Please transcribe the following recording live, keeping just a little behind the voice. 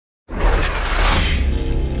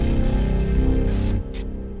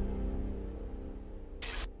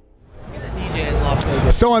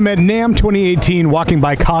So I'm at NAMM 2018 walking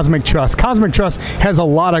by Cosmic Truss. Cosmic Truss has a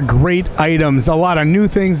lot of great items, a lot of new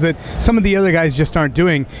things that some of the other guys just aren't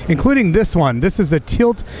doing, including this one. This is a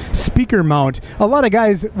tilt speaker mount. A lot of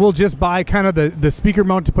guys will just buy kind of the speaker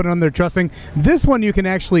mount to put on their trussing. This one you can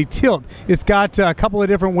actually tilt. It's got a couple of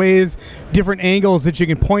different ways, different angles that you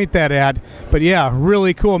can point that at. But yeah,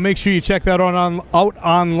 really cool. Make sure you check that out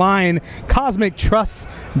online,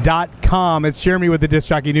 cosmictruss.com. It's Jeremy with the Disc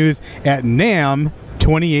Jockey News at NAMM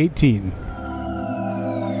 2018.